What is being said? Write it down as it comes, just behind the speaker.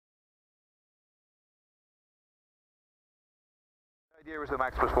The idea with the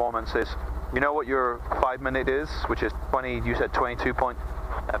max performance is, you know what your 5 minute is, which is 20, you said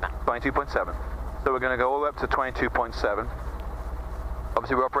 22.7. So we're going to go all the way up to 22.7.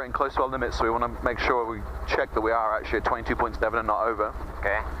 Obviously we're operating close to our limits, so we want to make sure we check that we are actually at 22.7 and not over.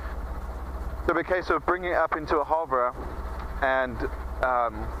 Okay. So it'll be a case of bringing it up into a hover and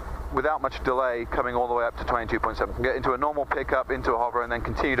without much delay coming all the way up to 22.7. Get into a normal pickup, into a hover, and then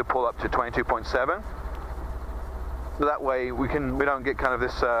continue to pull up to 22.7. So that way we don't get kind of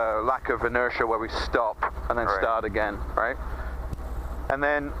this lack of inertia where we stop and then start again, right? And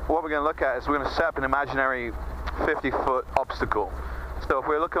then what we're going to look at is we're going to set up an imaginary 50-foot obstacle. So if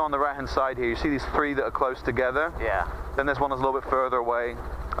we're looking on the right hand side here, you see these three that are close together? Yeah. Then there's one that's a little bit further away,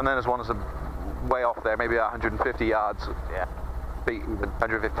 and then there's one that's way off there, maybe 150 yards. Yeah. Feet, even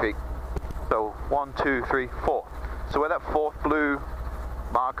 150 feet. So 1, 2, 3, 4. So where that fourth blue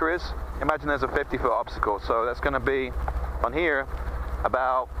marker is, imagine there's a 50-foot obstacle. So that's going to be on here,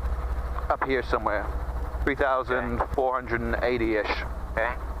 about up here somewhere, 3,480-ish.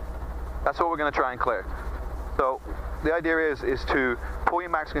 Okay. That's what we're going to try and clear. So the idea is to pull your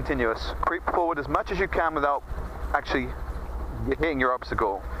max continuous, creep forward as much as you can without actually hitting your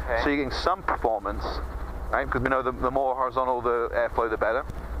obstacle. Okay. So you're getting some performance, right? Because we know the more horizontal the airflow, the better.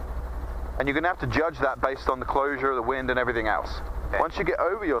 And you're going to have to judge that based on the closure, the wind, and everything else. Okay. Once you get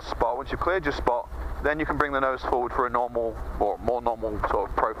over your spot, once you've cleared your spot, then you can bring the nose forward for a normal, or more normal sort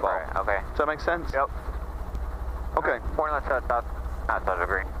of profile. Right, okay. Does that make sense? Yep. Okay. More or less outside of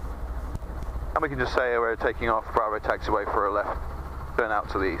green. And we can just say we're taking off Bravo taxiway for a left turn out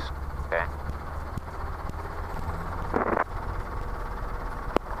to the east. Okay.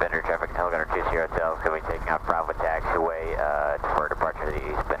 Bender traffic, Telegunner 20 Hotel, going to be taking off Bravo taxiway for departure to the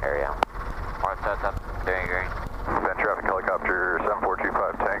eastbound area. More or less doing green. Bend traffic helicopter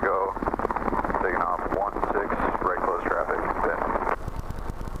 7425 Tango, taking off 16, right close traffic, bend.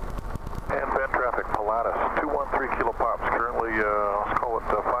 And bend traffic, Pilatus 213 kilopops, currently let's call it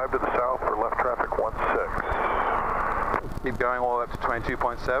 5 to the south for left traffic 16. Keep going all the way up to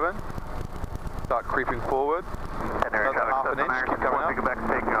 22.7. Start creeping forward. Another half an inch, keep coming up. Back,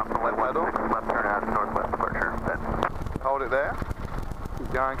 taking off the left pedal. Left turn out, northwest departure, bend. Hold it there.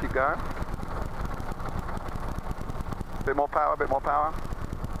 Keep going, keep going. Bit more power, bit more power.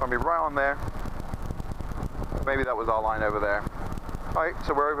 Gonna be right on there. Maybe that was our line over there. Alright,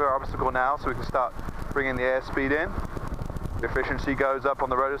 so we're over our obstacle now, so we can start bringing the airspeed in. The efficiency goes up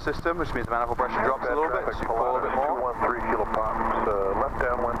on the rotor system, which means the manifold pressure drops a little bit, so you can fall a bit more. 213 kilopops, left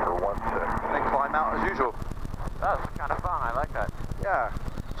downwind for 16. And then climb out as usual. That's kind of fun, I like that. Yeah,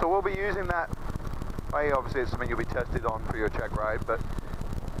 so we'll be using that. Obviously it's something you'll be tested on for your check ride, but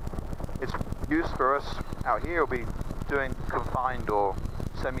it's used for us out here. We'll be doing confined or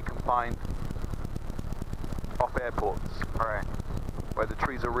semi-confined off airports, Alright. where the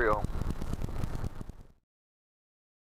trees are real.